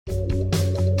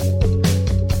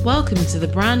Welcome to the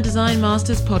Brand Design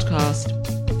Masters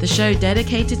podcast, the show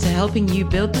dedicated to helping you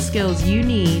build the skills you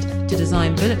need to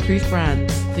design bulletproof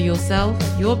brands for yourself,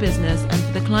 your business, and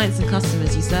for the clients and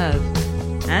customers you serve.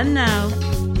 And now,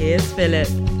 here's Philip.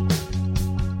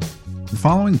 The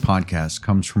following podcast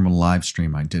comes from a live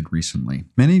stream I did recently.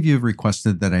 Many of you have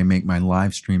requested that I make my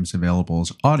live streams available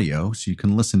as audio so you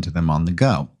can listen to them on the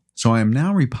go. So I am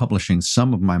now republishing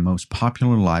some of my most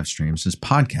popular live streams as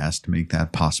podcasts to make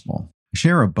that possible. I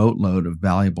share a boatload of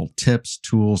valuable tips,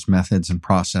 tools, methods, and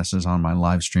processes on my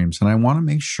live streams, and I want to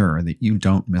make sure that you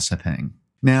don't miss a thing.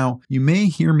 Now, you may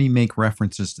hear me make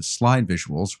references to slide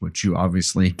visuals, which you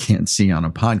obviously can't see on a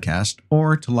podcast,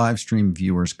 or to live stream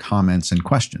viewers' comments and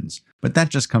questions. But that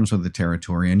just comes with the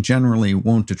territory and generally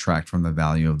won't detract from the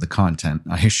value of the content,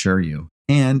 I assure you.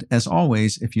 And as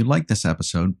always, if you like this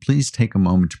episode, please take a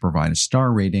moment to provide a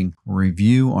star rating or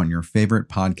review on your favorite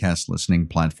podcast listening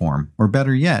platform. Or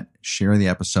better yet, share the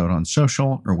episode on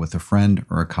social or with a friend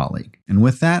or a colleague. And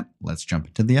with that, let's jump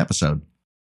into the episode.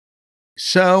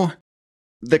 So,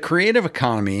 the creative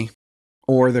economy,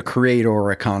 or the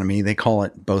creator economy, they call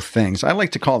it both things. I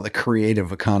like to call it the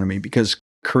creative economy because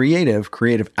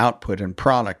creative output and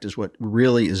product is what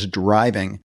really is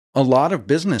driving a lot of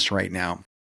business right now.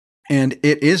 And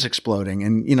it is exploding.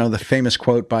 And, the famous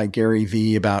quote by Gary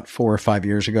Vee about 4 or 5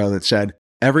 years ago that said,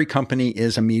 every company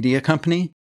is a media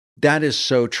company. That is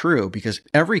so true because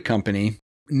every company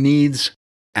needs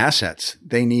assets.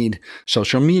 They need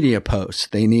social media posts.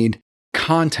 They need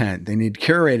content. They need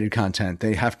curated content.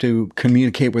 They have to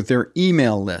communicate with their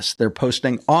email list. They're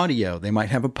posting audio. They might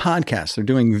have a podcast. They're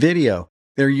doing video.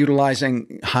 They're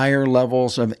utilizing higher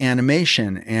levels of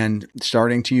animation and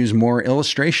starting to use more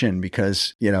illustration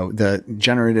because, the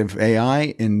generative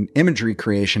AI in imagery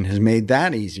creation has made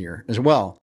that easier as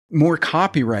well. More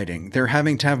copywriting. They're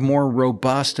having to have more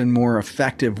robust and more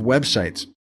effective websites.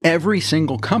 Every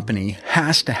single company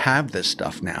has to have this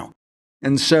stuff now.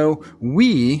 And so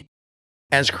we,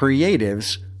 as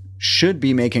creatives, should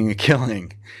be making a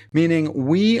killing, meaning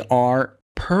we are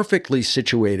perfectly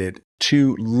situated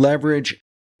to leverage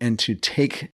and to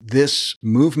take this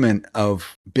movement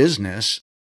of business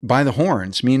by the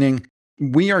horns, meaning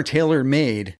we are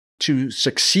tailor-made to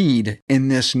succeed in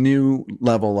this new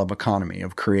level of economy,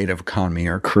 of creative economy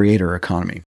or creator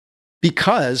economy,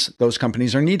 because those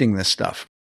companies are needing this stuff.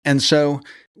 And so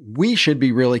we should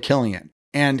be really killing it.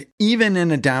 And even in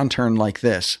a downturn like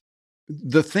this,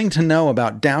 the thing to know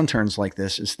about downturns like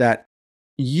this is that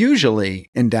usually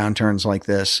in downturns like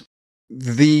this,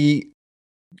 the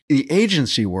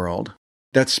agency world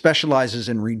that specializes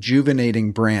in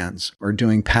rejuvenating brands or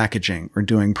doing packaging or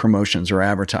doing promotions or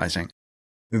advertising,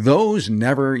 those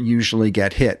never usually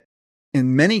get hit.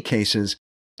 In many cases,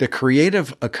 the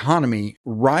creative economy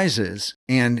rises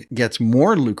and gets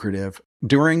more lucrative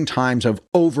during times of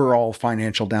overall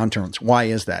financial downturns. Why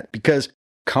is that? Because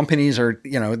companies are,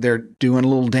 they're doing a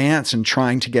little dance and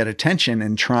trying to get attention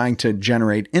and trying to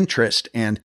generate interest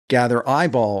and gather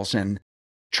eyeballs and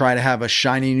try to have a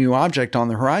shiny new object on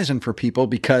the horizon for people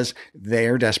because they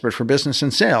are desperate for business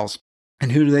and sales.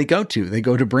 And who do they go to? They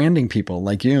go to branding people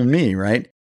like you and me, right?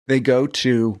 They go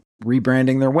to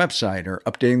rebranding their website or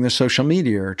updating their social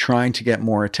media or trying to get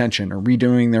more attention or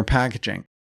redoing their packaging.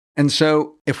 And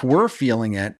so if we're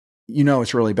feeling it,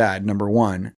 it's really bad, number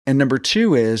one. And number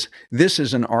two is this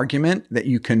is an argument that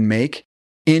you can make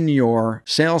in your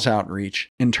sales outreach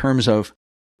in terms of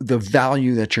the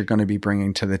value that you're going to be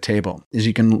bringing to the table, is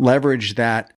you can leverage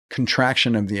that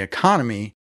contraction of the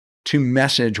economy to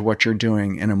message what you're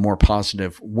doing in a more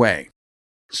positive way.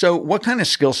 So what kind of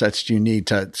skill sets do you need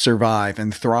to survive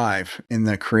and thrive in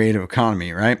the creative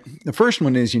economy, right? The first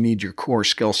one is you need your core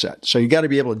skill set. So you got to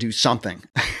be able to do something,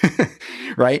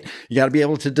 right? You got to be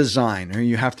able to design, or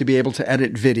you have to be able to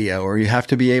edit video, or you have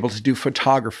to be able to do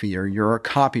photography, or you're a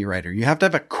copywriter. You have to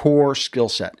have a core skill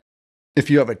set. If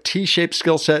you have a T-shaped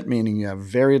skill set, meaning you have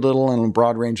very little and a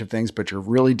broad range of things, but you're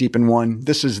really deep in one,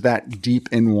 this is that deep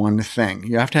in one thing.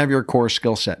 You have to have your core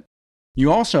skill set.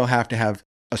 You also have to have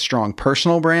a strong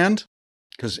personal brand,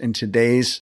 because in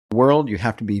today's world, you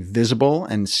have to be visible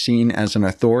and seen as an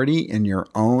authority in your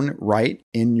own right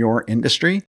in your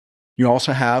industry. You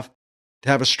also have to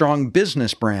have a strong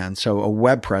business brand, so a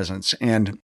web presence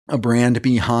and a brand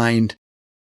behind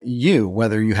you,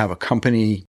 whether you have a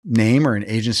company name or an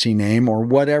agency name or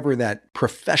whatever that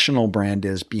professional brand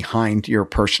is behind your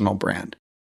personal brand.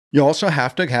 You also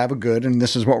have to have a good, and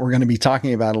this is what we're going to be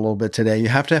talking about a little bit today, you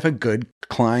have to have a good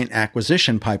client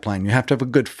acquisition pipeline. You have to have a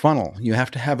good funnel. You have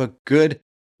to have a good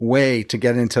way to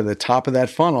get into the top of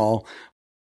that funnel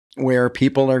where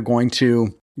people are going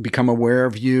to become aware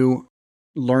of you,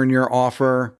 learn your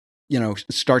offer,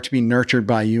 start to be nurtured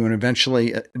by you and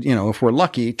eventually, if we're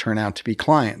lucky, turn out to be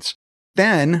clients.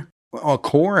 Then a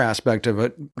core aspect of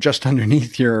it, just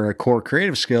underneath your core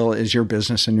creative skill, is your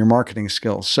business and your marketing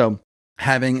skills. So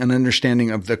having an understanding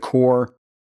of the core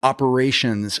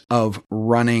operations of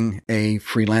running a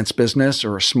freelance business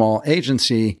or a small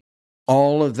agency,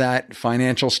 all of that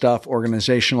financial stuff,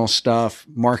 organizational stuff,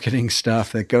 marketing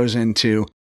stuff that goes into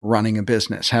running a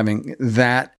business, having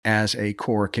that as a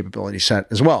core capability set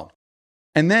as well.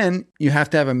 And then you have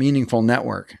to have a meaningful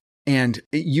network. And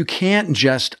you can't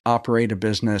just operate a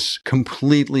business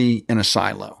completely in a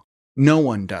silo. No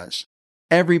one does.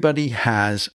 Everybody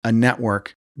has a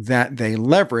network that they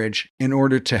leverage in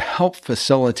order to help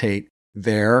facilitate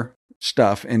their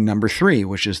stuff in number 3,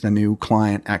 which is the new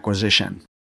client acquisition.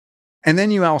 And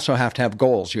then you also have to have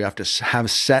goals. You have to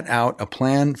have set out a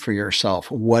plan for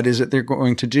yourself. What is it they're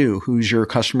going to do? Who's your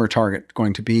customer target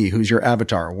going to be? Who's your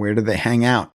avatar? Where do they hang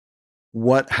out?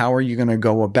 How are you going to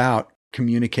go about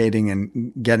communicating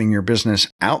and getting your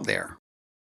business out there?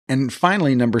 And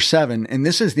finally, number 7, and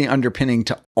this is the underpinning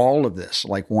to all of this,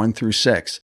 like 1 through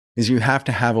 6, is you have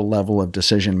to have a level of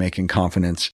decision-making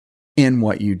confidence in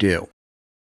what you do.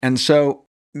 And so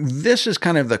this is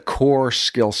kind of the core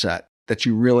skill set that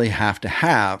you really have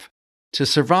to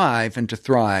survive and to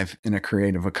thrive in a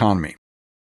creative economy.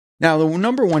 Now, the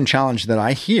number one challenge that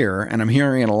I hear, and I'm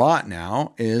hearing it a lot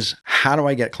now, is how do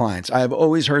I get clients? I have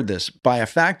always heard this by a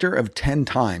factor of 10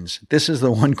 times. This is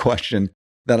the one question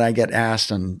that I get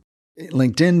asked on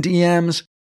LinkedIn DMs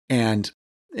and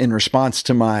in response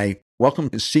to my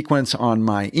welcome sequence on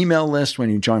my email list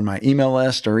when you join my email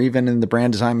list, or even in the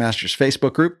Brand Design Masters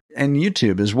Facebook group and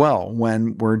YouTube as well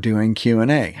when we're doing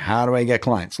Q&A. How do I get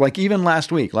clients? Like even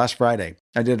last Friday,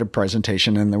 I did a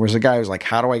presentation and there was a guy who was like,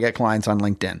 how do I get clients on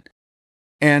LinkedIn?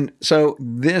 And so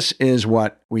this is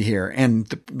what we hear. And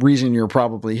the reason you're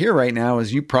probably here right now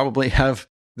is you probably have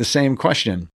the same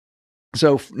question.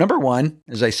 So number 1,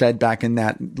 as I said back in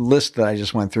that list that I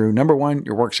just went through, number 1,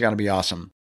 your work's got to be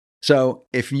awesome. So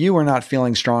if you are not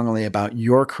feeling strongly about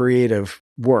your creative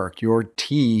work, your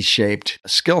T-shaped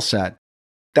skill set,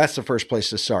 that's the first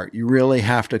place to start. You really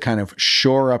have to kind of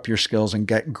shore up your skills and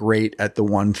get great at the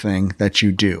one thing that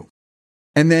you do.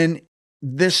 And then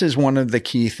this is one of the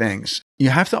key things. You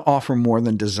have to offer more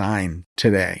than design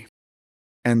today.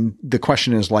 And the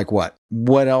question is like what?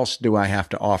 What else do I have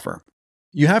to offer?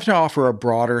 You have to offer a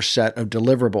broader set of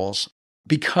deliverables,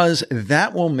 because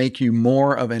that will make you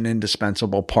more of an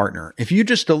indispensable partner. If you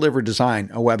just deliver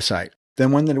design, a website,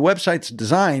 then when the website's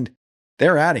designed,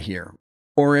 they're out of here.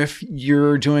 Or if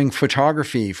you're doing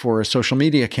photography for a social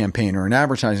media campaign or an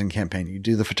advertising campaign, you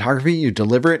do the photography, you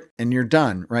deliver it, and you're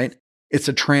done, right? It's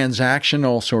a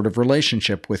transactional sort of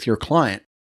relationship with your client.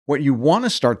 What you want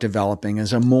to start developing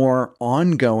is a more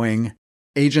ongoing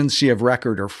agency of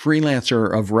record or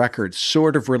freelancer of record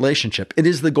sort of relationship. It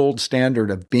is the gold standard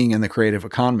of being in the creative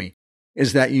economy,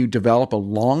 is that you develop a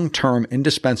long-term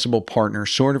indispensable partner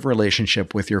sort of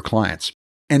relationship with your clients.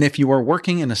 And if you are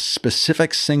working in a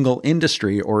specific single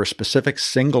industry or a specific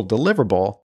single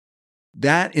deliverable,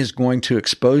 that is going to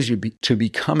expose you to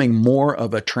becoming more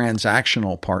of a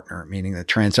transactional partner, meaning the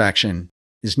transaction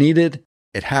is needed,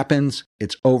 it happens,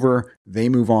 it's over, they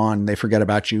move on, they forget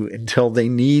about you until they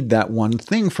need that one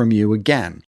thing from you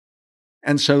again.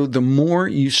 And so the more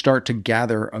you start to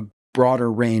gather a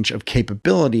broader range of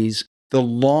capabilities, the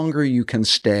longer you can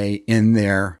stay in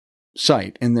their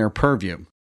sight, in their purview.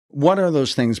 What are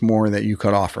those things more that you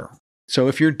could offer? So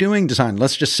if you're doing design,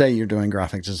 let's just say you're doing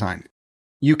graphic design,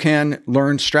 you can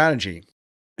learn strategy.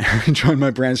 Join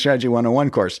my Brand Strategy 101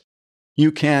 course.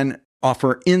 You can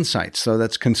offer insights. So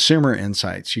that's consumer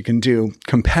insights. You can do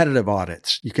competitive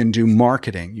audits. You can do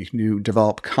marketing. You can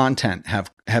develop content,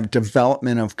 have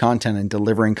development of content and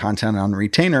delivering content on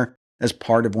retainer as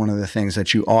part of one of the things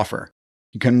that you offer.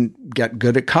 You can get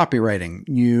good at copywriting.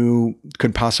 You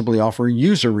could possibly offer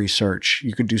user research.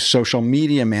 You could do social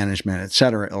media management,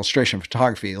 etc., illustration,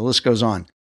 photography. The list goes on.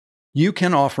 You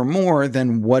can offer more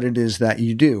than what it is that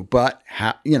you do. But,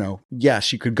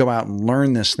 yes, you could go out and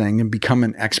learn this thing and become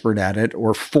an expert at it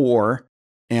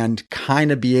and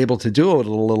kind of be able to do it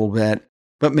a little bit,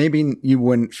 but maybe you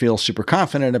wouldn't feel super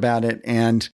confident about it.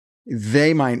 And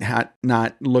they might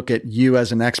not look at you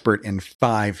as an expert in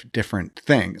 5 different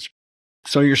things.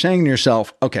 So you're saying to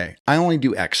yourself, okay, I only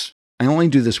do X. I only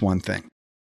do this one thing.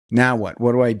 Now what?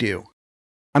 What do I do?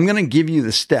 I'm going to give you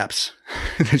the steps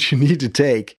that you need to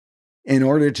take in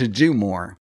order to do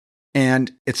more.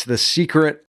 And it's the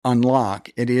secret unlock.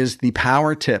 It is the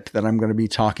power tip that I'm going to be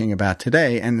talking about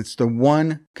today. And it's the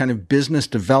one kind of business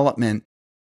development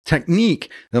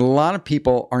technique that a lot of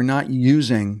people are not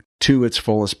using to its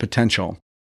fullest potential.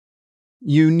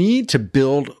 You need to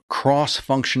build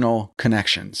cross-functional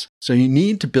connections. So you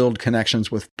need to build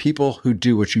connections with people who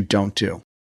do what you don't do.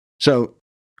 So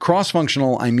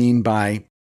cross-functional, I mean by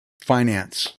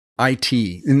finance,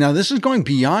 IT. Now, this is going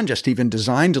beyond just even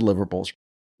design deliverables.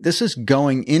 This is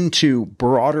going into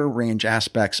broader range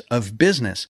aspects of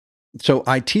business. So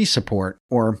IT support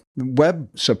or web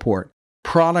support,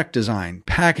 product design,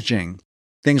 packaging,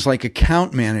 things like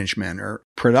account management or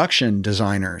production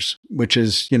designers, which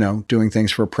is, doing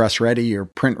things for press ready or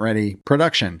print ready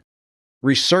production,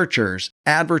 researchers,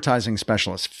 advertising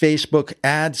specialists, Facebook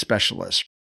ad specialists,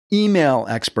 email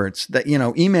experts that,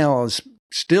 email is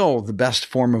still the best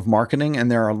form of marketing.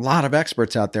 And there are a lot of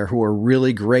experts out there who are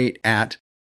really great at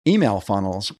email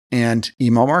funnels and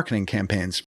email marketing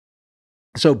campaigns.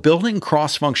 So building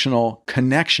cross-functional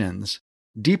connections,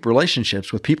 deep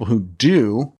relationships with people who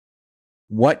do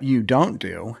what you don't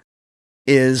do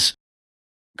is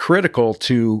critical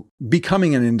to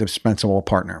becoming an indispensable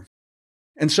partner.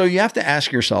 And so you have to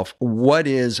ask yourself, what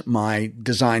is my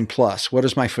design plus? What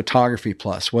is my photography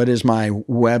plus? What is my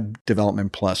web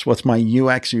development plus? What's my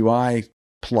UX UI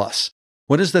plus?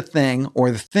 What is the thing or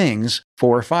the things,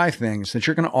 4 or 5 things that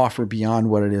you're going to offer beyond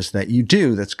what it is that you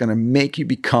do that's going to make you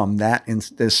become that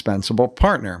indispensable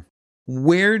partner?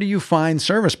 Where do you find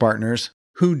service partners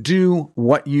who do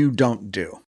what you don't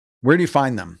do? Where do you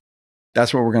find them?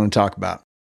 That's what we're going to talk about.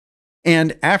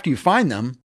 And after you find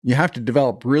them, you have to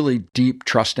develop really deep,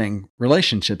 trusting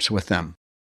relationships with them.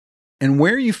 And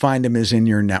where you find them is in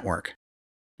your network.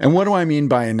 And what do I mean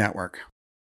by a network?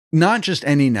 Not just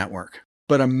any network,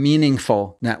 but a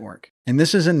meaningful network. And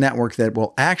this is a network that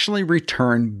will actually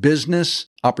return business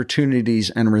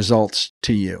opportunities and results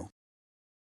to you.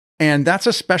 And that's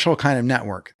a special kind of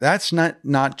network. That's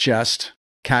not just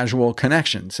casual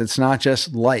connections. It's not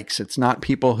just likes. It's not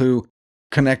people who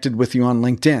connected with you on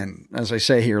LinkedIn. As I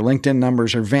say here, LinkedIn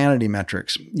numbers are vanity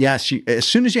metrics. Yes, as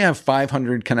soon as you have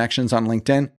 500 connections on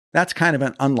LinkedIn, that's kind of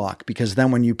an unlock, because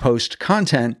then when you post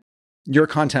content, your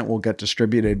content will get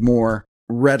distributed more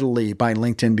readily by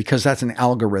LinkedIn, because that's an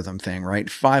algorithm thing, right?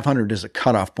 500 is a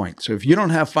cutoff point. So if you don't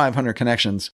have 500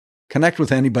 connections, connect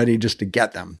with anybody just to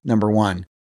get them, number one,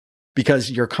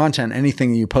 because your content,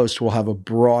 anything you post, will have a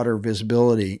broader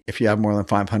visibility if you have more than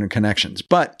 500 connections.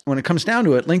 But when it comes down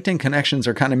to it, LinkedIn connections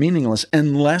are kind of meaningless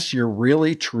unless you're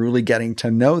really, truly getting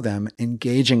to know them,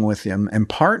 engaging with them, and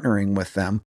partnering with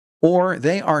them, or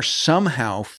they are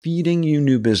somehow feeding you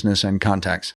new business and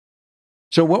contacts.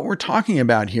 So what we're talking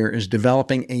about here is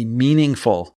developing a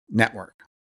meaningful network.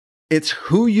 It's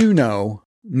who you know,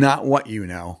 not what you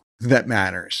know, that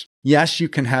matters. Yes, you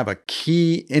can have a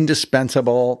key,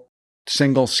 indispensable,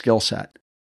 single skill set.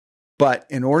 But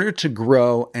in order to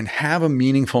grow and have a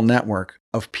meaningful network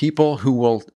of people who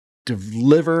will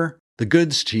deliver the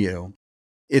goods to you,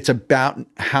 it's about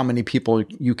how many people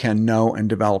you can know and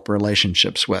develop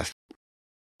relationships with.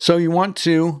 So you want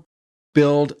to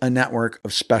build a network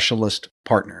of specialist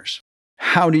partners.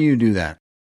 How do you do that?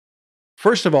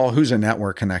 First of all, who's a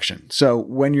network connection? So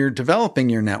when you're developing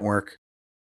your network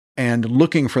and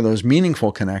looking for those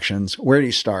meaningful connections, where do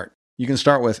you start? You can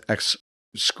start with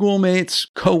ex-schoolmates,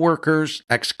 coworkers,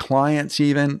 ex-clients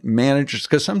even, managers,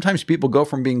 because sometimes people go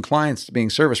from being clients to being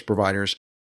service providers,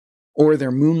 or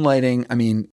they're moonlighting. I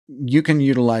mean, you can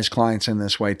utilize clients in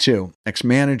this way too.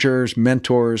 Ex-managers,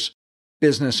 mentors,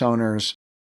 business owners,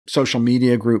 social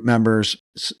media group members.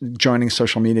 Joining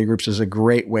social media groups is a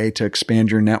great way to expand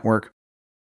your network.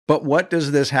 But what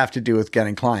does this have to do with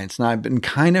getting clients? Now, I've been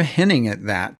kind of hinting at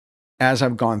that as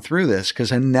I've gone through this,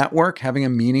 because a network, having a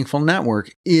meaningful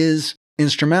network, is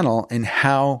instrumental in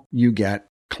how you get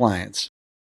clients.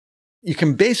 You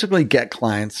can basically get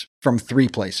clients from 3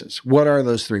 places. What are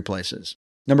those 3 places?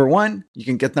 Number 1, you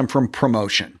can get them from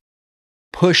promotion,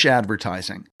 push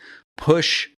advertising,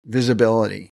 push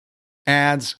visibility,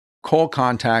 ads, cold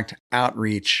contact,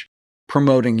 outreach,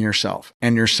 promoting yourself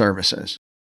and your services.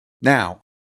 Now,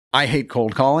 I hate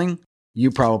cold calling. You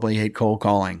probably hate cold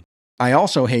calling. I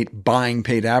also hate buying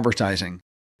paid advertising,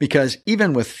 because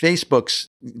even with Facebook's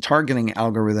targeting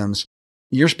algorithms,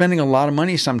 you're spending a lot of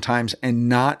money sometimes and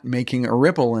not making a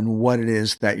ripple in what it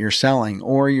is that you're selling,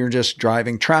 or you're just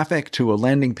driving traffic to a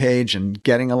landing page and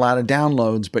getting a lot of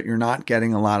downloads, but you're not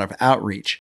getting a lot of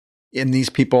outreach. And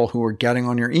these people who are getting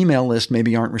on your email list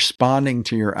maybe aren't responding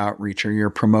to your outreach or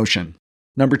your promotion.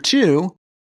 Number 2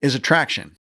 is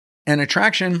attraction. And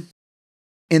attraction,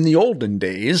 in the olden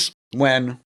days,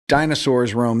 when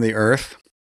dinosaurs roamed the earth,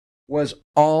 was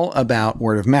all about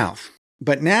word of mouth.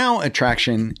 But now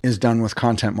attraction is done with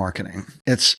content marketing.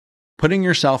 It's putting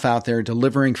yourself out there,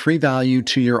 delivering free value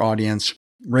to your audience,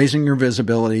 raising your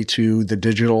visibility to the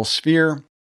digital sphere,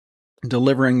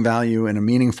 delivering value in a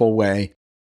meaningful way,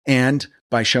 and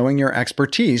by showing your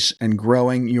expertise and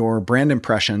growing your brand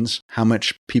impressions, how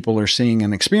much people are seeing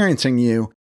and experiencing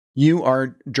you, you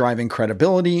are driving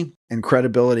credibility, and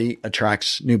credibility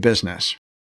attracts new business.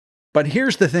 But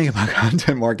here's the thing about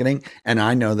content marketing, and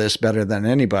I know this better than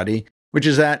anybody, which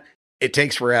is that it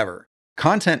takes forever.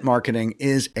 Content marketing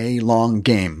is a long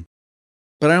game.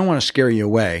 But I don't want to scare you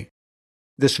away.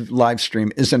 This live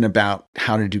stream isn't about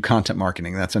how to do content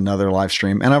marketing. That's another live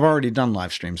stream. And I've already done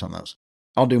live streams on those.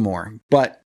 I'll do more.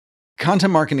 But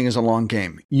content marketing is a long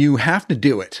game. You have to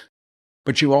do it,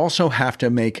 but you also have to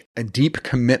make a deep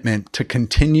commitment to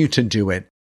continue to do it,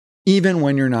 even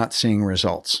when you're not seeing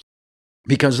results,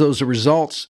 because those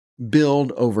results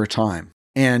build over time.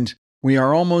 And we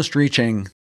are almost reaching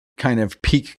kind of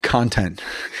peak content,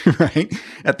 right?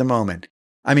 At the moment.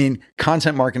 I mean,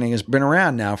 content marketing has been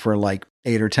around now for like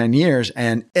 8 or 10 years,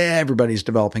 and everybody's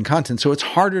developing content. So it's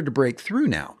harder to break through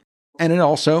now. And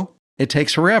it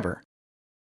takes forever.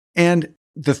 And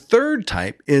the third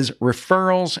type is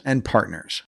referrals and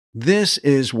partners. This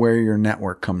is where your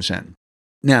network comes in.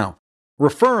 Now,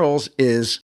 referrals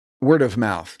is word of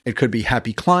mouth. It could be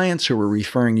happy clients who are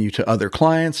referring you to other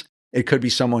clients. It could be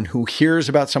someone who hears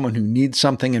about someone who needs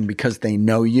something, and because they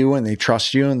know you and they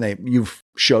trust you and you've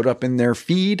showed up in their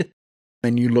feed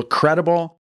and you look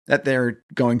credible, that they're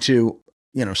going to,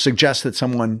 suggest that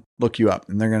someone look you up,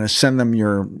 and they're going to send them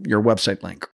your website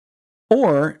link.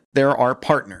 Or there are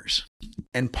partners,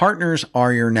 and partners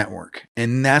are your network.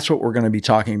 And that's what we're going to be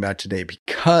talking about today,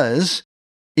 because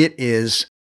it is,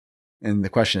 and the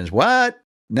question is, what?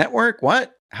 Network?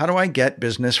 What? How do I get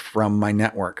business from my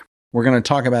network? We're going to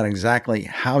talk about exactly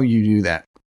how you do that.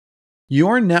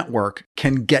 Your network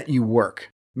can get you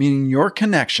work, meaning your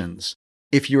connections,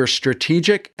 if you're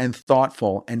strategic and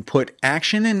thoughtful and put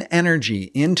action and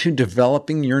energy into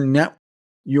developing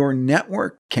your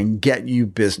network can get you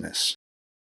business.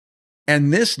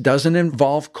 And this doesn't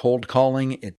involve cold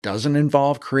calling. It doesn't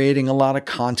involve creating a lot of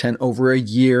content over a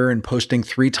year and posting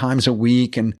 3 times a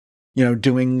week and,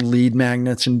 doing lead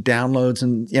magnets and downloads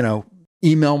and,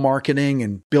 email marketing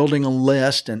and building a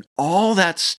list and all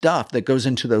that stuff that goes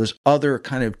into those other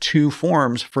kind of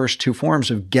first two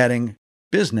forms of getting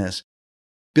business.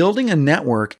 Building a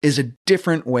network is a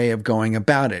different way of going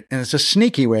about it. And it's a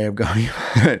sneaky way of going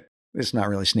about it. It's not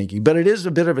really sneaky, but it is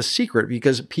a bit of a secret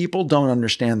because people don't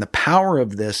understand the power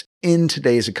of this in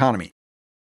today's economy.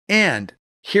 And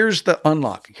here's the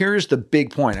unlock. Here's the big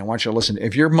point I want you to listen to.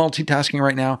 If you're multitasking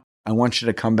right now, I want you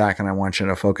to come back and I want you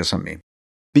to focus on me.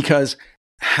 Because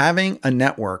having a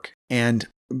network and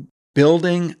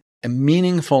building a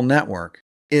meaningful network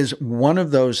is one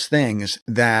of those things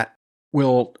that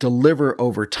will deliver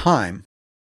over time.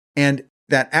 And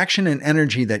that action and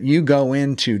energy that you go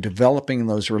into developing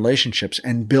those relationships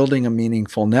and building a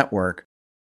meaningful network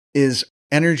is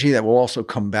energy that will also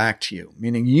come back to you,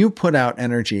 meaning you put out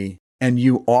energy and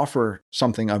you offer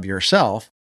something of yourself,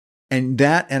 and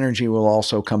that energy will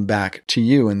also come back to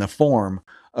you in the form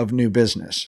of new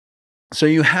business. So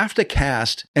you have to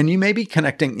cast, and you may be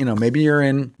connecting, maybe you're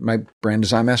in my Brand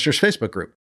Design Masters Facebook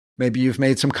group. Maybe you've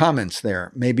made some comments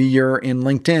there. Maybe you're in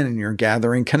LinkedIn and you're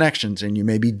gathering connections and you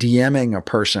may be DMing a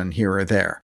person here or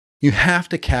there. You have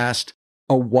to cast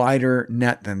a wider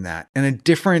net than that and a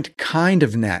different kind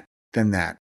of net than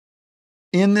that.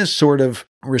 In this sort of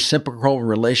reciprocal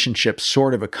relationship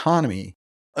sort of economy,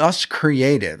 us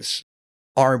creatives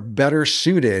are better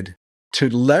suited to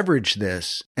leverage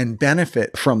this and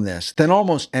benefit from this than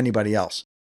almost anybody else.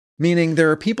 Meaning there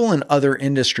are people in other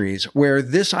industries where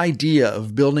this idea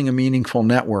of building a meaningful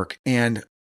network and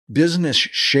business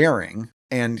sharing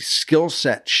and skill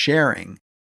set sharing,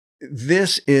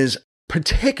 this is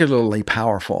particularly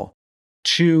powerful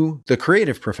to the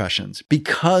creative professions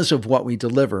because of what we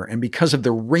deliver and because of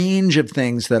the range of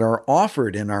things that are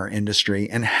offered in our industry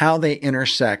and how they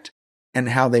intersect and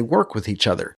how they work with each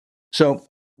other. So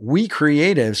we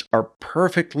creatives are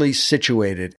perfectly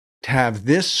situated to have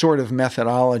this sort of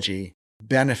methodology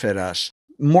benefit us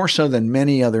more so than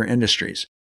many other industries.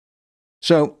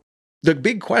 So the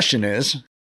big question is,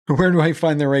 where do I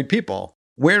find the right people?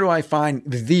 Where do I find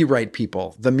the right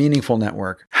people, the meaningful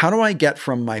network? How do I get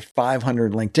from my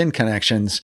 500 LinkedIn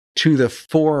connections to the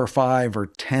 4 or 5 or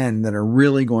 10 that are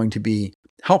really going to be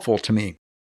helpful to me?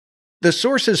 The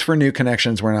sources for new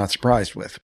connections we're not surprised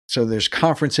with. So there's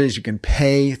conferences. You can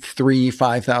pay $3,000,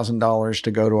 $5,000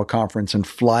 to go to a conference and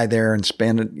fly there and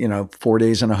spend, 4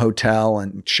 days in a hotel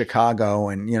in Chicago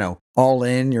and, all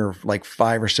in, you're like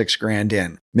 $5,000 or $6,000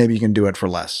 in. Maybe you can do it for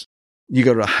less. You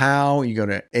go to How, you go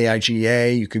to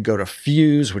AIGA, you could go to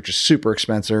Fuse, which is super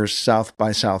expensive, South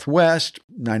by Southwest,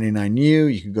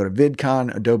 99U. You could go to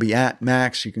VidCon, Adobe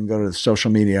Max. You can go to the Social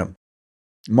Media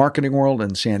Marketing World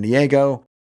in San Diego.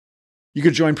 You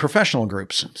could join professional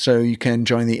groups. So you can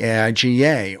join the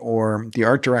AIGA or the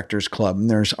Art Directors Club. And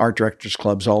there's art directors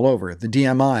clubs all over. The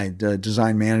DMI, the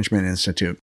Design Management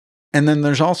Institute. And then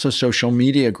there's also social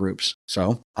media groups.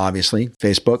 So obviously,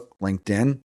 Facebook,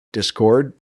 LinkedIn,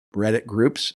 Discord, Reddit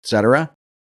groups, etc.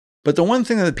 But the one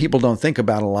thing that people don't think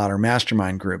about a lot are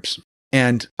mastermind groups.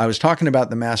 And I was talking about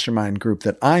the mastermind group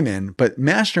that I'm in, but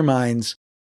masterminds,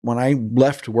 when I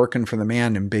left working for the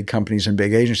man in big companies and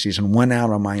big agencies and went out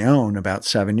on my own about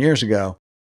 7 years ago,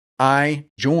 I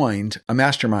joined a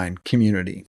mastermind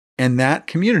community. And that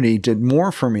community did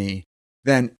more for me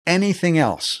than anything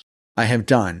else I have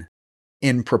done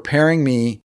in preparing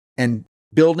me and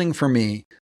building for me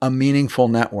a meaningful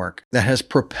network that has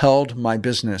propelled my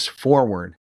business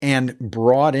forward and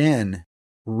brought in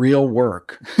real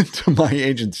work to my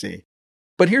agency.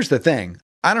 But here's the thing.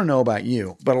 I don't know about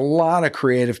you, but a lot of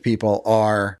creative people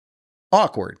are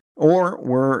awkward or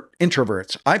we're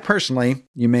introverts. I personally,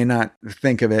 you may not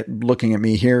think of it looking at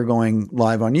me here going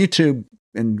live on YouTube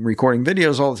and recording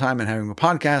videos all the time and having a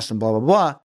podcast and blah, blah,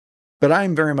 blah. But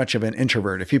I'm very much of an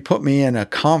introvert. If you put me in a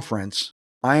conference,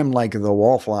 I am like the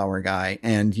wallflower guy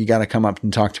and you got to come up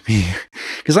and talk to me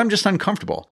because I'm just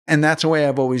uncomfortable. And that's the way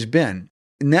I've always been.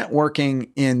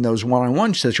 Networking in those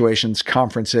one-on-one situations,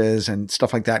 conferences and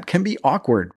stuff like that can be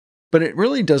awkward, but it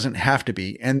really doesn't have to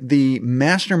be. And the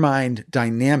mastermind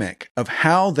dynamic of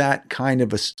how that kind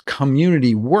of a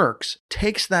community works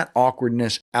takes that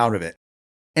awkwardness out of it.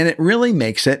 And it really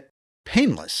makes it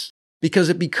painless because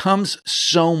it becomes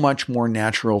so much more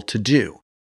natural to do.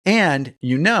 And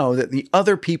you know that the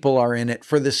other people are in it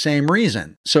for the same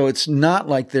reason. So it's not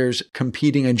like there's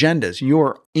competing agendas.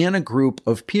 You're in a group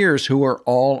of peers who are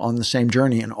all on the same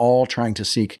journey and all trying to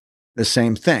seek the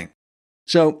same thing.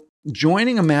 So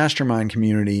joining a mastermind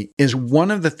community is one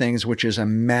of the things which is a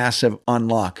massive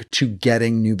unlock to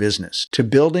getting new business, to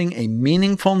building a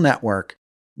meaningful network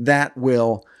that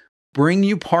will bring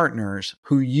you partners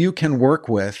who you can work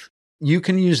with. You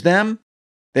can use them,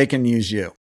 they can use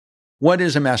you. What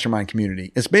is a mastermind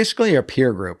community? It's basically a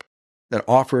peer group that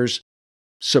offers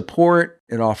support,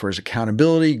 it offers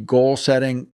accountability, goal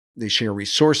setting. They share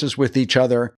resources with each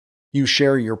other. You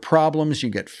share your problems, you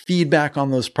get feedback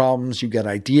on those problems, you get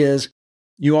ideas.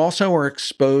 You also are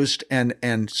exposed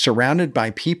and surrounded by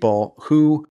people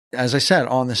who, as I said, are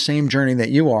on the same journey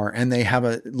that you are, and they have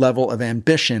a level of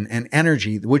ambition and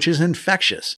energy, which is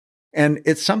infectious. And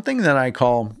it's something that I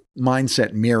call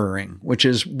mindset mirroring, which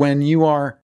is when you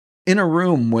are in a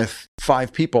room with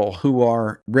 5 people who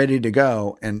are ready to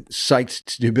go and psyched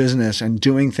to do business and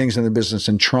doing things in the business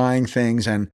and trying things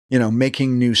and,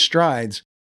 making new strides,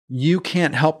 you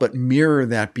can't help but mirror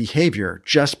that behavior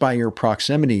just by your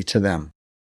proximity to them.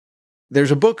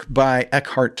 There's a book by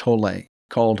Eckhart Tolle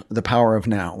called The Power of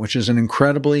Now, which is an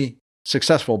incredibly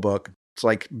successful book. It's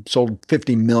like sold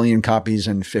 50 million copies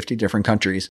in 50 different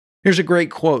countries. Here's a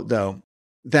great quote, though,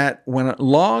 that when a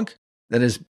log that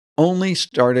is only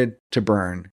started to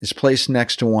burn is placed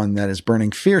next to one that is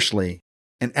burning fiercely,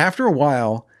 and after a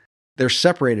while, they're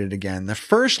separated again, the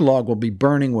first log will be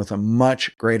burning with a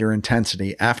much greater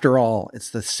intensity. After all,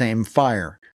 it's the same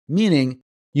fire, meaning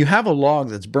you have a log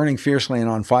that's burning fiercely and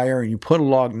on fire, and you put a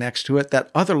log next to it,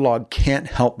 that other log can't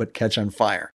help but catch on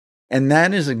fire. And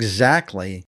that is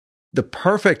exactly the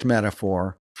perfect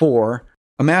metaphor for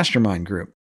a mastermind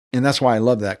group. And that's why I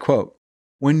love that quote.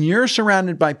 When you're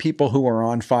surrounded by people who are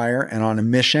on fire and on a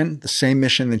mission, the same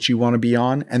mission that you want to be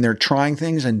on, and they're trying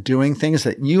things and doing things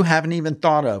that you haven't even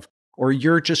thought of, or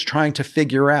you're just trying to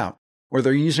figure out, or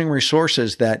they're using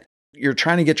resources that you're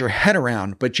trying to get your head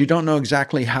around, but you don't know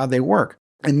exactly how they work,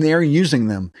 and they're using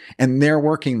them and they're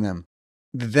working them,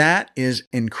 that is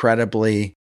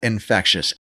incredibly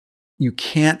infectious. You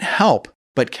can't help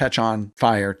but catch on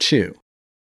fire too.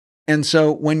 And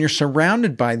so when you're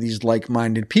surrounded by these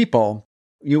like-minded people,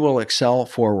 you will excel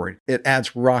forward. It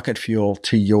adds rocket fuel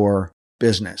to your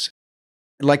business.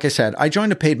 Like I said, I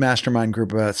joined a paid mastermind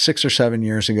group about 6 or 7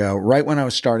 years ago, right when I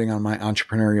was starting on my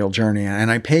entrepreneurial journey. And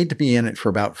I paid to be in it for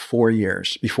about 4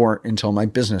 years until my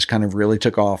business kind of really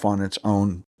took off on its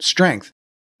own strength.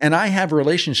 And I have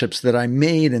relationships that I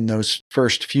made in those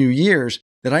first few years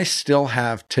that I still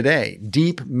have today.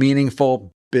 Deep,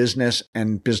 meaningful business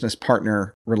and business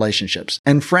partner relationships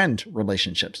and friend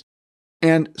relationships.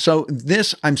 And so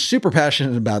I'm super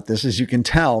passionate about this, as you can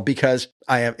tell, because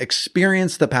I have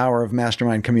experienced the power of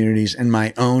mastermind communities in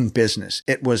my own business.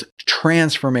 It was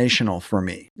transformational for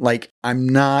me. Like, I'm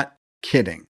not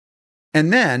kidding.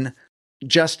 And then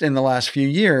just in the last few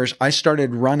years, I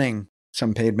started running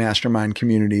some paid mastermind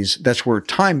communities that were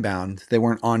time-bound. They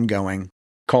weren't ongoing,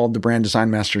 called the Brand Design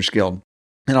Masters Guild.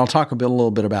 And I'll talk a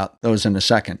little bit about those in a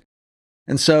second.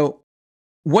 And so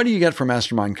what do you get from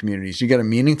mastermind communities? You get a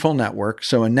meaningful network.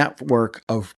 So a network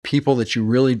of people that you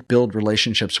really build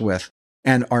relationships with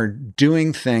and are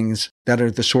doing things that are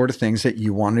the sort of things that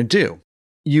you want to do.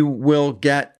 You will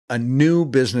get a new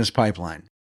business pipeline.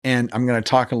 And I'm going to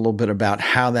talk a little bit about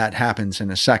how that happens in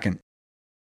a second.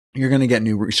 You're going to get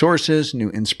new resources, new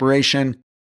inspiration.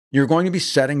 You're going to be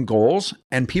setting goals,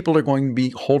 and people are going to be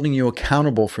holding you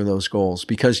accountable for those goals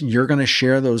because you're going to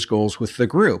share those goals with the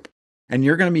group. And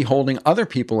you're going to be holding other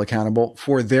people accountable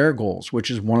for their goals,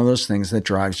 which is one of those things that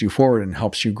drives you forward and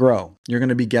helps you grow. You're going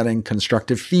to be getting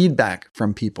constructive feedback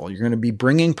from people. You're going to be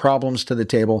bringing problems to the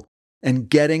table and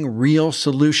getting real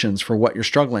solutions for what you're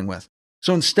struggling with.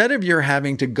 So instead of you're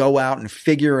having to go out and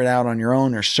figure it out on your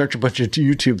own or search a bunch of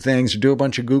YouTube things or do a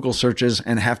bunch of Google searches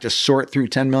and have to sort through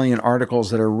 10 million articles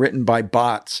that are written by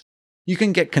bots, you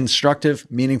can get constructive,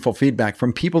 meaningful feedback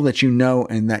from people that you know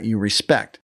and that you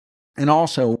respect. And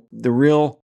also, the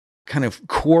real kind of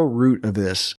core root of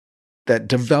this that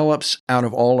develops out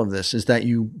of all of this is that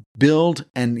you build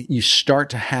and you start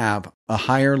to have a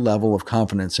higher level of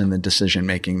confidence in the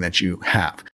decision-making that you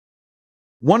have.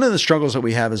 One of the struggles that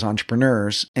we have as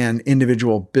entrepreneurs and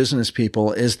individual business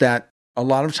people is that a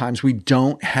lot of times we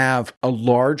don't have a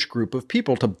large group of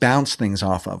people to bounce things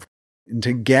off of and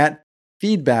to get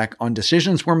feedback on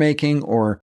decisions we're making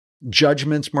or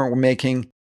judgments we're making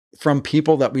from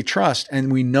people that we trust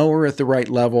and we know are at the right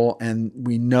level and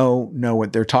we know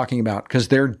what they're talking about because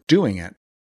they're doing it.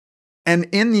 And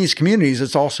in these communities,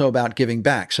 it's also about giving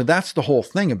back. So that's the whole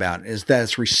thing about it, is that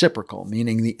it's reciprocal,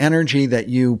 meaning the energy that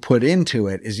you put into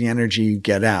it is the energy you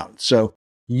get out. So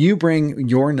you bring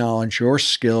your knowledge, your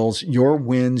skills, your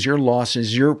wins, your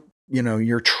losses, your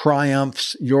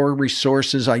triumphs, your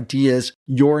resources, ideas,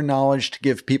 your knowledge to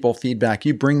give people feedback.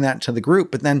 You bring that to the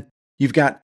group, but then you've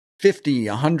got 50,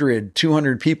 100,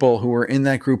 200 people who are in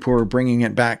that group who are bringing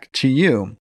it back to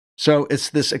you. So it's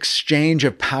this exchange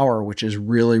of power, which is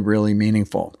really, really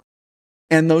meaningful.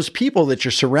 And those people that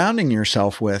you're surrounding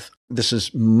yourself with, this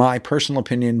is my personal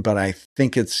opinion, but I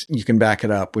think you can back it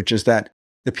up, which is that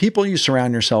the people you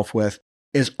surround yourself with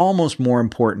is almost more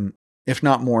important, if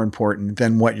not more important,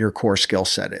 than what your core skill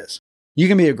set is. You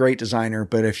can be a great designer,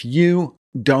 but if you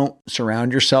don't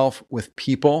surround yourself with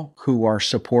people who are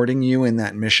supporting you in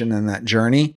that mission and that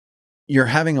journey, you're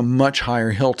having a much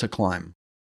higher hill to climb.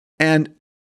 And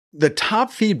the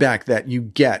top feedback that you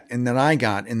get and that I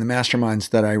got in the masterminds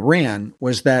that I ran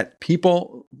was that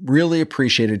people really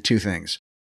appreciated two things: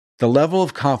 the level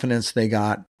of confidence they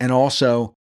got and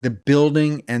also the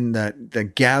building and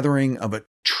the gathering of a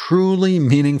truly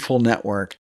meaningful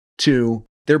network to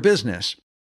their business.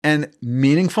 And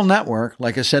meaningful network,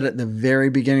 like I said at the very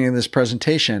beginning of this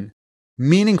presentation,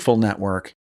 meaningful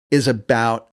network is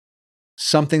about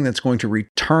something that's going to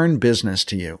return business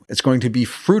to you. It's going to be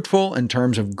fruitful in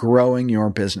terms of growing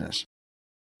your business.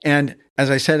 And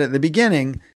as I said at the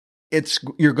beginning,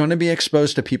 you're going to be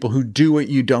exposed to people who do what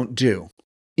you don't do.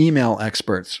 Email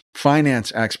experts,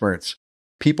 finance experts,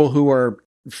 people who are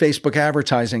Facebook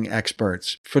advertising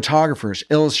experts, photographers,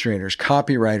 illustrators,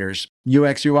 copywriters,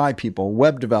 UX UI people,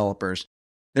 web developers.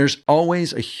 There's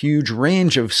always a huge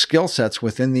range of skill sets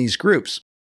within these groups.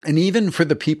 And even for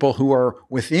the people who are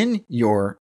within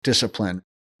your discipline,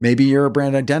 maybe you're a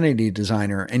brand identity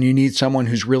designer and you need someone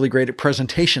who's really great at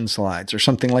presentation slides or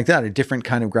something like that, a different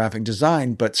kind of graphic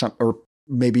design, or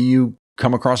maybe you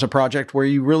come across a project where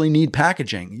you really need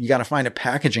packaging. You got to find a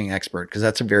packaging expert because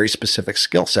that's a very specific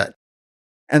skill set.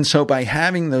 And so by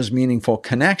having those meaningful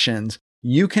connections,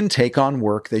 you can take on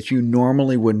work that you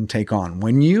normally wouldn't take on.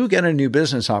 When you get a new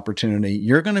business opportunity,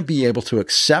 you're going to be able to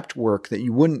accept work that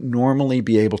you wouldn't normally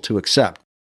be able to accept.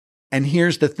 And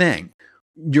here's the thing.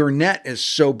 Your net is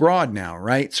so broad now,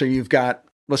 right? So you've got,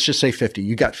 let's just say 50.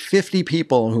 You've got 50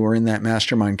 people who are in that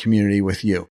mastermind community with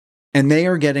you, and they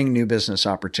are getting new business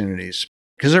opportunities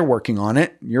because they're working on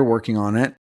it. You're working on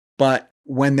it. But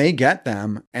when they get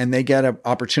them and they get an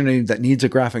opportunity that needs a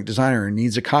graphic designer and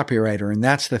needs a copywriter, and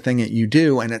that's the thing that you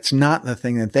do, and it's not the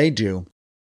thing that they do,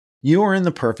 you are in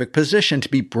the perfect position to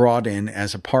be brought in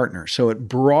as a partner. So it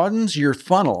broadens your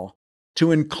funnel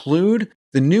to include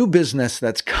the new business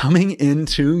that's coming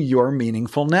into your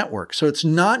meaningful network. So it's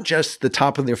not just the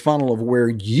top of the funnel of where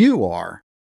you are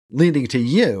leading to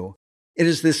you. It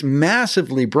is this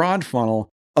massively broad funnel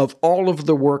of all of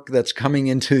the work that's coming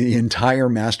into the entire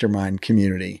mastermind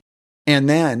community. And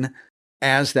then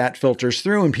as that filters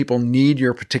through and people need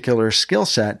your particular skill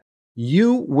set,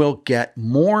 you will get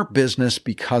more business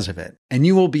because of it. And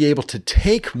you will be able to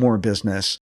take more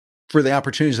business for the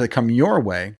opportunities that come your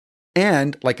way.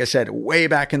 And like I said, way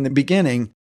back in the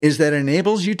beginning, is that it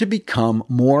enables you to become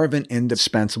more of an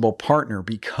indispensable partner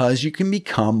because you can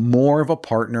become more of a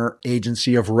partner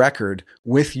agency of record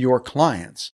with your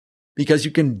clients. Because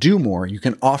you can do more, you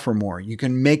can offer more, you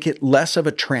can make it less of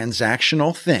a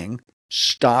transactional thing,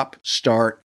 stop,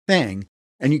 start thing,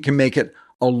 and you can make it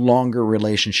a longer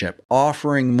relationship,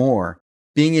 offering more,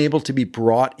 being able to be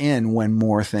brought in when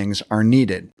more things are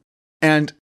needed.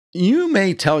 And you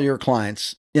may tell your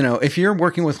clients, if you're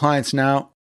working with clients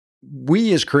now,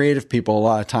 we as creative people a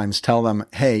lot of times tell them,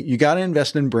 hey, you got to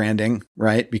invest in branding,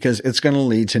 right? Because it's going to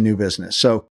lead to new business.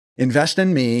 So invest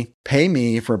in me, pay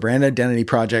me for a brand identity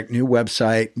project, new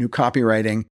website, new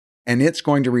copywriting, and it's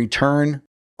going to return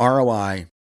ROI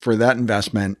for that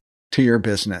investment to your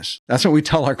business. That's what we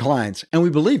tell our clients. And we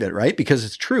believe it, right? Because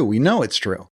it's true. We know it's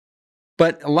true.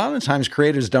 But a lot of times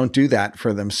creators don't do that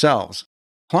for themselves.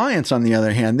 Clients, on the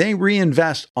other hand, they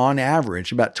reinvest on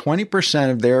average about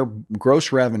 20% of their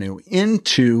gross revenue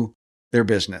into their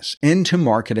business, into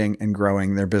marketing and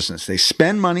growing their business. They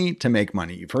spend money to make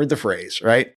money. You've heard the phrase,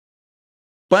 right?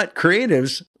 But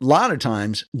creatives, a lot of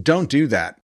times, don't do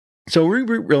that. So we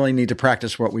really need to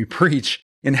practice what we preach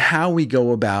in how we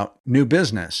go about new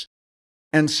business.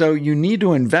 And so you need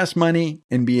to invest money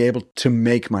and be able to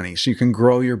make money so you can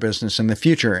grow your business in the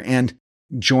future. And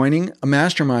joining a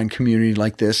mastermind community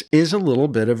like this is a little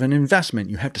bit of an investment.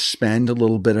 You have to spend a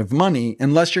little bit of money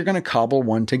unless you're going to cobble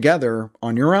one together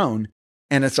on your own.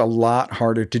 And it's a lot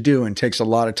harder to do and takes a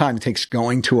lot of time. It takes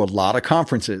going to a lot of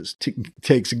conferences. It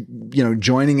takes,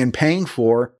 joining and paying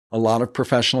for a lot of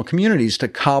professional communities to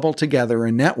cobble together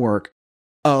a network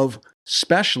of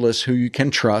specialists who you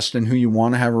can trust and who you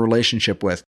want to have a relationship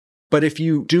with. But if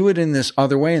you do it in this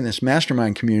other way, in this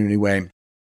mastermind community way,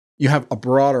 you have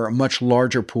a much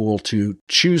larger pool to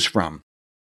choose from.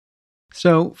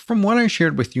 So from what I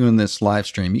shared with you in this live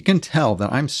stream, you can tell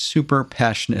that I'm super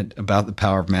passionate about the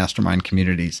power of mastermind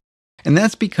communities. And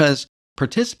that's because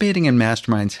participating in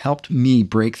masterminds helped me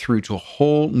break through to a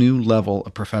whole new level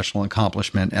of professional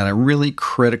accomplishment at a really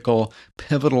critical,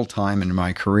 pivotal time in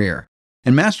my career.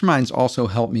 And masterminds also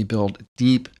helped me build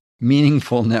deep,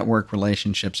 meaningful network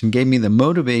relationships and gave me the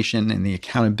motivation and the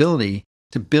accountability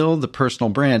to build the personal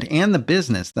brand and the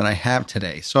business that I have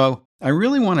today. So I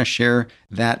really want to share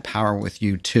that power with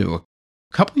you too.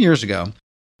 A couple years ago,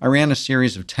 I ran a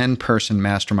series of 10-person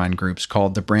mastermind groups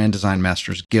called the Brand Design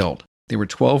Masters Guild. They were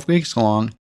 12 weeks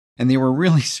long, and they were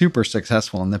really super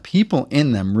successful, and the people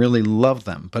in them really loved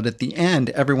them. But at the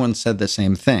end, everyone said the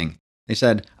same thing. They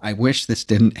said, I wish this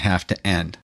didn't have to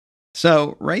end.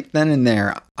 So right then and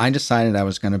there, I decided I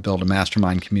was going to build a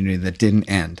mastermind community that didn't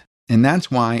end. And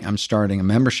that's why I'm starting a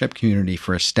membership community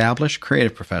for established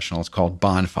creative professionals called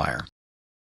Bonfire.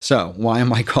 So why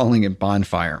am I calling it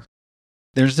Bonfire?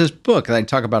 There's this book that I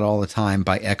talk about all the time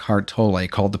by Eckhart Tolle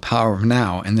called The Power of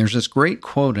Now. And there's this great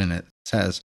quote in it that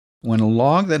says, when a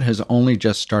log that has only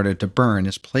just started to burn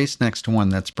is placed next to one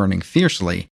that's burning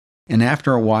fiercely, and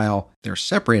after a while they're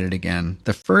separated again,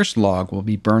 the first log will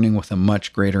be burning with a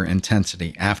much greater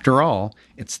intensity. After all,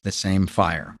 it's the same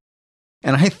fire.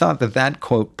 And I thought that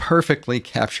quote perfectly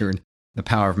captured the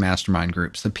power of mastermind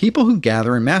groups. The people who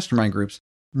gather in mastermind groups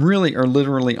really are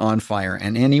literally on fire,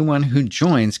 and anyone who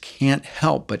joins can't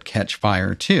help but catch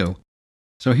fire too.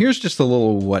 So here's just a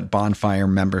little what Bonfire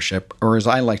membership, or as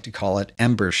I like to call it,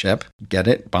 Embership. Get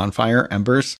it? Bonfire,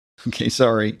 Embers? Okay,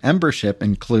 sorry. Embership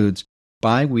includes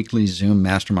bi-weekly Zoom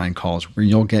mastermind calls where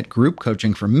you'll get group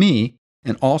coaching from me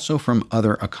and also from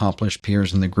other accomplished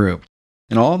peers in the group.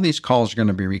 And all of these calls are going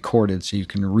to be recorded so you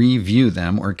can review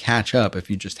them or catch up if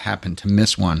you just happen to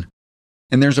miss one.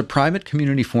 And there's a private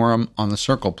community forum on the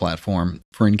Circle platform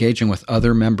for engaging with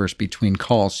other members between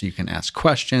calls so you can ask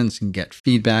questions and get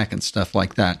feedback and stuff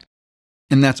like that.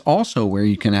 And that's also where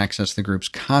you can access the group's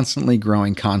constantly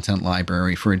growing content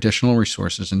library for additional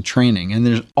resources and training. And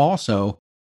there's also,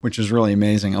 which is really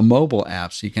amazing, a mobile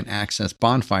app so you can access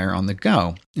Bonfire on the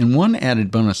go. And one added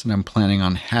bonus that I'm planning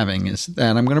on having is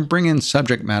that I'm going to bring in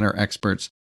subject matter experts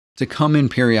to come in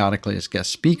periodically as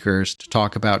guest speakers to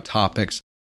talk about topics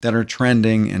that are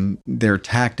trending and their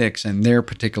tactics and their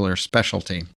particular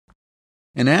specialty.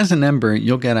 And as an Ember,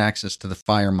 you'll get access to the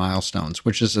FIRE milestones,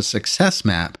 which is a success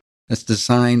map that's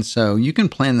designed so you can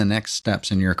plan the next steps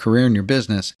in your career and your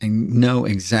business and know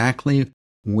exactly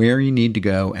where you need to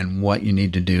go and what you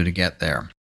need to do to get there.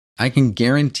 I can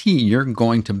guarantee you're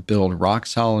going to build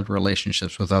rock-solid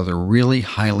relationships with other really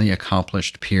highly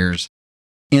accomplished peers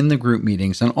in the group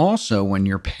meetings and also when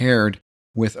you're paired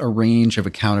with a range of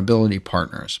accountability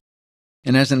partners.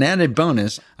 And as an added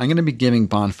bonus, I'm going to be giving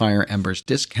Bonfire Embers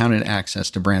discounted access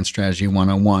to Brand Strategy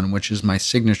 101, which is my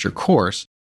signature course,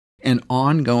 and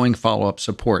ongoing follow-up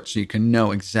support so you can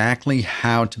know exactly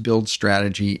how to build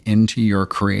strategy into your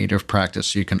creative practice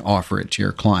so you can offer it to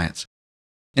your clients.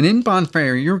 And in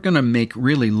Bonfire, you're going to make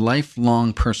really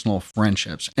lifelong personal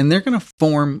friendships, and they're going to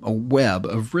form a web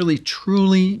of really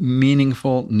truly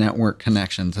meaningful network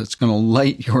connections that's going to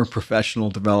light your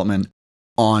professional development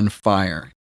on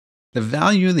fire. The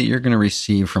value that you're going to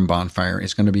receive from Bonfire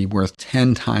is going to be worth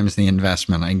 10 times the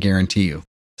investment, I guarantee you.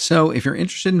 So if you're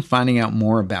interested in finding out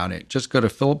more about it, just go to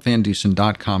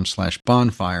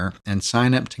philipvandusen.com/bonfire and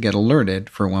sign up to get alerted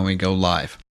for when we go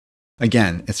live.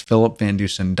 Again, it's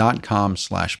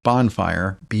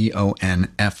philipvandusen.com/bonfire,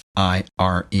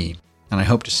 BONFIRE. And I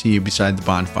hope to see you beside the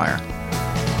bonfire.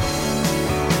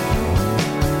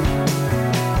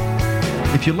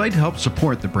 If you'd like to help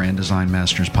support the Brand Design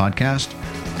Masters podcast,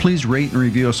 please rate and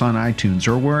review us on iTunes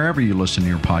or wherever you listen to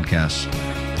your podcasts.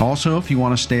 Also, if you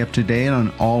want to stay up to date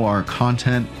on all our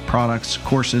content, products,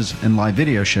 courses, and live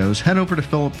video shows, head over to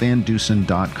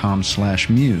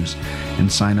philipvandusen.com/muse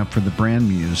and sign up for the Brand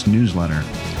Muse newsletter.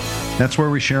 That's where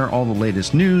we share all the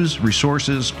latest news,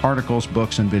 resources, articles,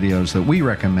 books, and videos that we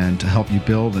recommend to help you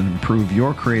build and improve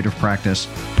your creative practice,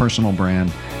 personal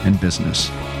brand, and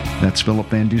business. That's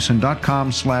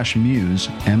philipvandusen.com/muse,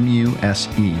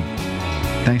 MUSE.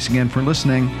 Thanks again for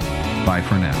listening. Bye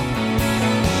for now.